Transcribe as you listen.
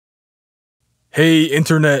Hey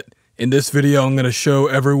internet, in this video I'm going to show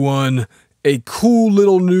everyone a cool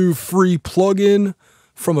little new free plugin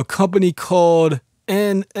from a company called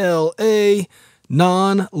NLA,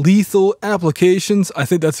 Non-Lethal Applications. I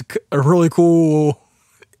think that's a really cool,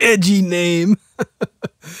 edgy name.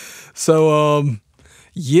 So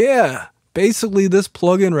yeah, basically this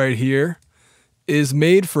plugin right here is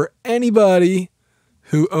made for anybody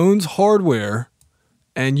who owns hardware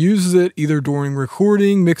and uses it either during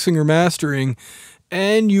recording, mixing, or mastering,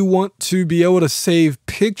 and you want to be able to save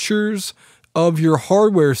pictures of your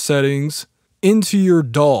hardware settings into your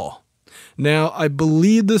DAW. Now, I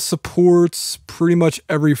believe this supports pretty much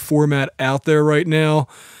every format out there right now,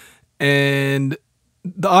 and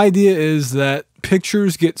the idea is that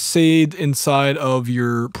pictures get saved inside of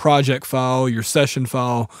your project file, your session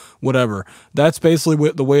file, whatever. That's basically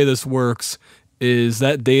what the way this works. Is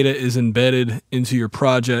that data is embedded into your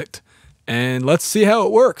project, and let's see how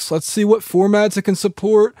it works. Let's see what formats it can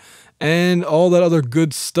support and all that other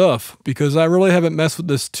good stuff, because I really haven't messed with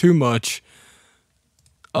this too much.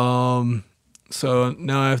 So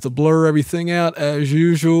now I have to blur everything out as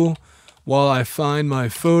usual while I find my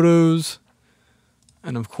photos,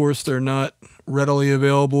 and of course they're not readily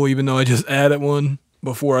available, even though I just added one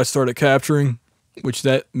before I started capturing, which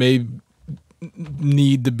that may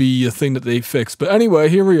need to be a thing that they fix. But anyway,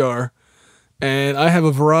 here we are, and I have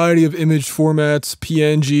a variety of image formats: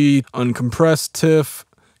 PNG, uncompressed TIFF,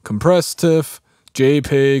 compressed TIFF,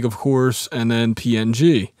 JPEG of course, and then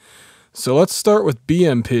PNG. So let's start with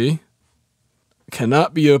BMP.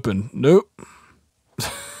 Cannot be opened. Nope.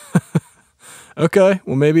 Okay,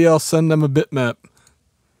 well maybe I'll send them a bitmap.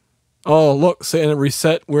 Oh look, saying it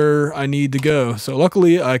reset where I need to go. So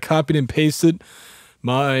luckily I copied and pasted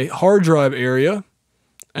my hard drive area,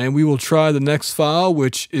 and we will try the next file,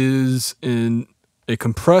 which is in a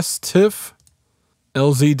compressed TIFF,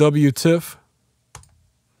 LZW TIFF.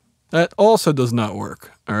 That also does not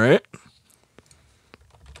work. All right.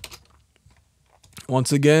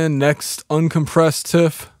 Once again, next uncompressed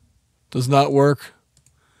TIFF does not work.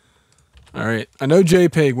 All right. I know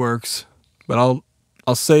JPEG works, but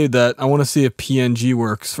I'll save that. I want to see if PNG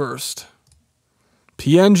works first.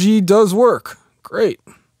 PNG does work. Great.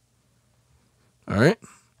 All right.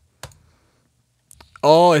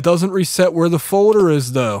 Oh, it doesn't reset where the folder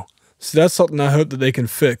is, though. See, that's something I hope that they can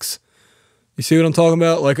fix. You see what I'm talking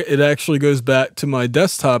about? Like, it actually goes back to my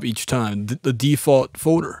desktop each time, the default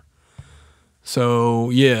folder. So,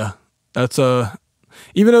 yeah, that's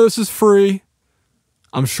even though this is free,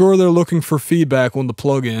 I'm sure they're looking for feedback on the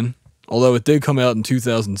plugin, although it did come out in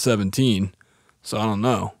 2017, so I don't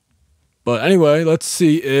know. But anyway, let's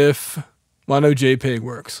see if... Well, I know JPEG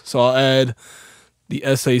works, so I'll add the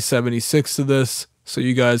SA76 to this so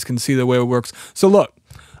you guys can see the way it works. So look,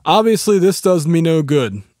 obviously this does me no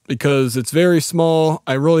good because it's very small.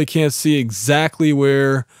 I really can't see exactly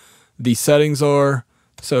where the settings are.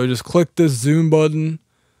 So just click this zoom button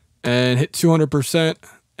and hit 200%,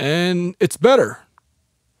 and it's better.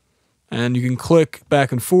 And you can click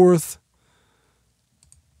back and forth.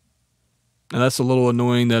 And that's a little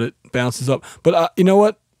annoying that it bounces up. But you know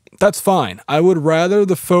what? That's fine. I would rather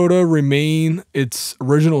the photo remain its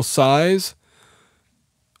original size,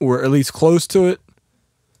 or at least close to it,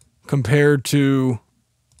 compared to,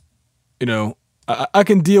 you know, I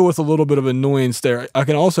can deal with a little bit of annoyance there. I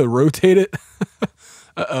can also rotate it.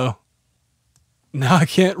 Uh-oh. Now I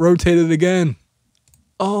can't rotate it again.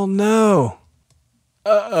 Oh, no.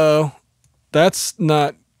 Uh-oh. That's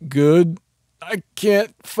not good. I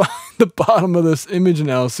can't find the bottom of this image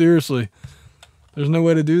now, seriously. There's no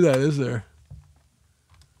way to do that, is there?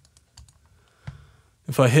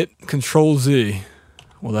 If I hit Control Z,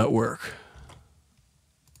 will that work?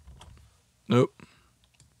 Nope.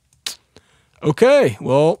 Okay,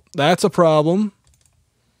 well, that's a problem.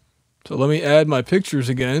 So let me add my pictures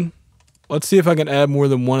again. Let's see if I can add more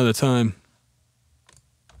than one at a time.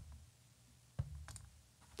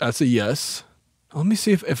 That's a yes. Let me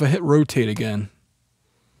see if I hit rotate again.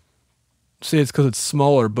 See, it's because it's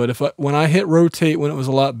smaller, but when I hit rotate when it was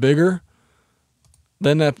a lot bigger,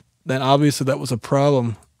 then obviously that was a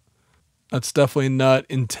problem. That's definitely not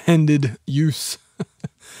intended use.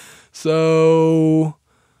 So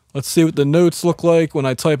let's see what the notes look like when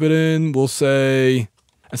I type it in. We'll say,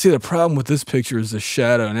 I see the problem with this picture is the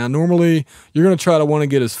shadow. Now normally you're going to try to want to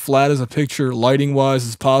get as flat as a picture lighting wise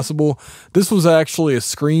as possible. This was actually a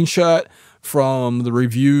screenshot from the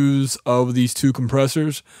reviews of these two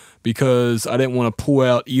compressors, because I didn't want to pull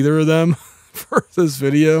out either of them for this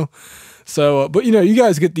video. So, but you know, you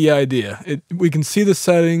guys get the idea. We can see the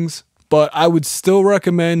settings, but I would still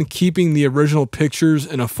recommend keeping the original pictures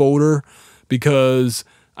in a folder, because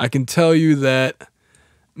I can tell you that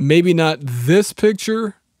maybe not this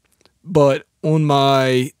picture, but on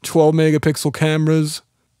my 12 megapixel cameras,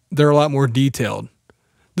 they're a lot more detailed.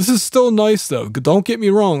 This is still nice though. Don't get me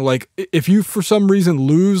wrong. Like if you for some reason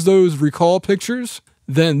lose those recall pictures,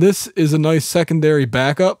 then this is a nice secondary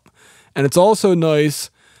backup. And it's also nice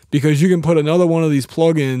because you can put another one of these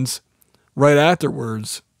plugins right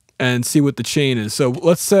afterwards and see what the chain is. So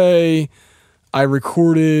let's say I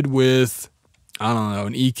recorded with, I don't know,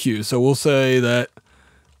 an EQ. So we'll say that,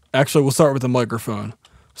 actually we'll start with the microphone.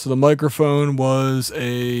 So the microphone was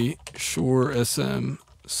a Shure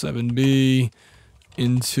SM7B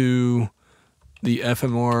into the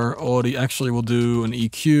FMR audio. Actually, we'll do an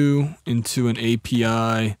EQ into an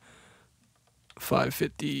API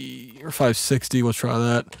 550 or 560. We'll try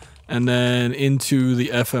that. And then into the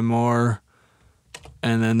FMR.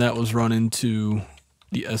 And then that was run into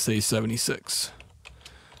the SA76.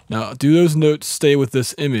 Now, do those notes stay with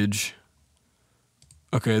this image?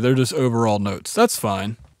 Okay, they're just overall notes. That's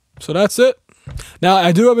fine. So that's it. Now,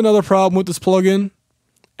 I do have another problem with this plugin,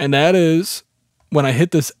 and that is when I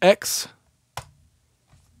hit this X,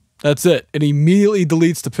 that's it. It immediately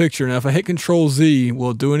deletes the picture. Now, if I hit Control Z,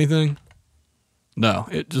 will it do anything? No,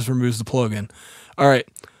 it just removes the plugin. All right.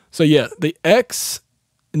 So yeah, the X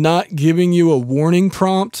not giving you a warning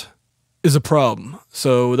prompt is a problem.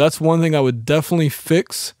 So that's one thing I would definitely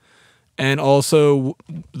fix. And also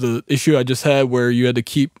the issue I just had where you had to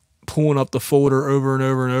keep pulling up the folder over and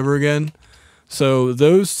over and over again. So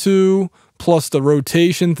those two plus the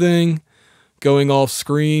rotation thing going off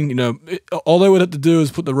screen, you know, all I would have to do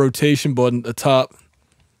is put the rotation button at the top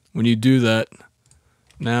when you do that.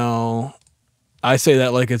 Now, I say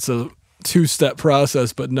that like it's a two-step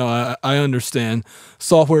process, but no, I understand.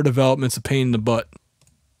 Software development's a pain in the butt.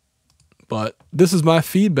 But this is my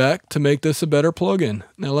feedback to make this a better plugin.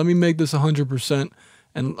 Now let me make this 100%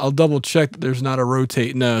 and I'll double check that there's not a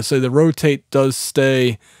rotate. No, so the rotate does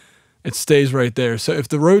stay. It stays right there. So if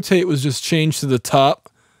the rotate was just changed to the top,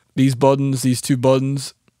 these buttons, these two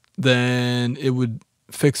buttons, then it would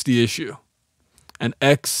fix the issue. And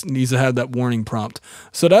X needs to have that warning prompt.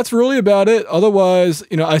 So that's really about it. Otherwise,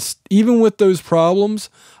 you know, even with those problems,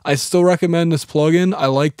 I still recommend this plugin. I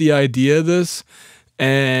like the idea of this,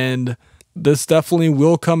 and this definitely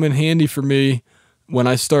will come in handy for me when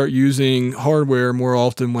I start using hardware more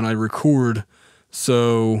often when I record.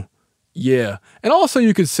 So yeah. And also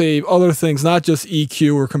you could save other things, not just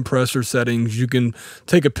EQ or compressor settings. You can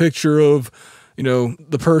take a picture of, you know,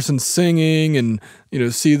 the person singing and, you know,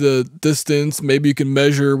 see the distance. Maybe you can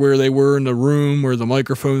measure where they were in the room, where the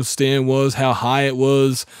microphone stand was, how high it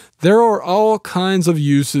was. There are all kinds of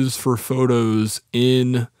uses for photos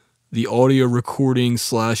in the audio recording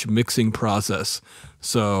 / mixing process.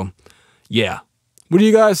 So yeah. What do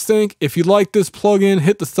you guys think? If you like this plugin,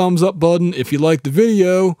 hit the thumbs up button. If you like the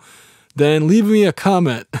video, then leave me a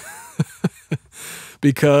comment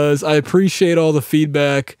because I appreciate all the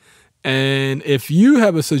feedback. And if you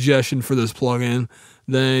have a suggestion for this plugin,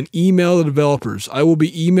 then email the developers. I will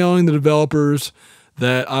be emailing the developers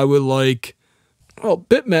that I would like. Well,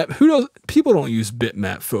 bitmap, people don't use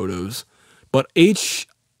bitmap photos, but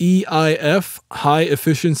HEIF, high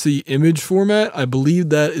efficiency image format, I believe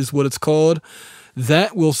that is what it's called.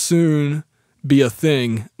 That will soon be a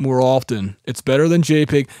thing more often. It's better than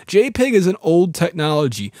JPEG. JPEG is an old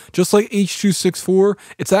technology. Just like H.264,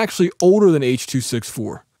 it's actually older than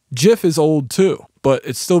H.264. GIF is old too, but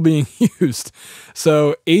it's still being used.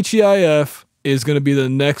 So HEIF is going to be the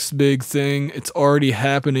next big thing. It's already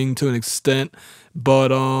happening to an extent,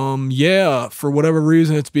 but yeah, for whatever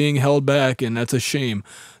reason it's being held back, and that's a shame.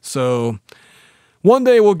 So one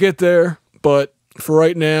day we'll get there, but for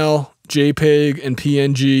right now, JPEG and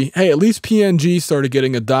PNG. Hey, at least PNG started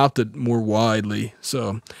getting adopted more widely.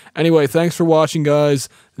 So anyway, thanks for watching, guys.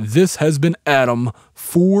 This has been Adam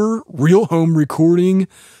for RealHomeRecording.com.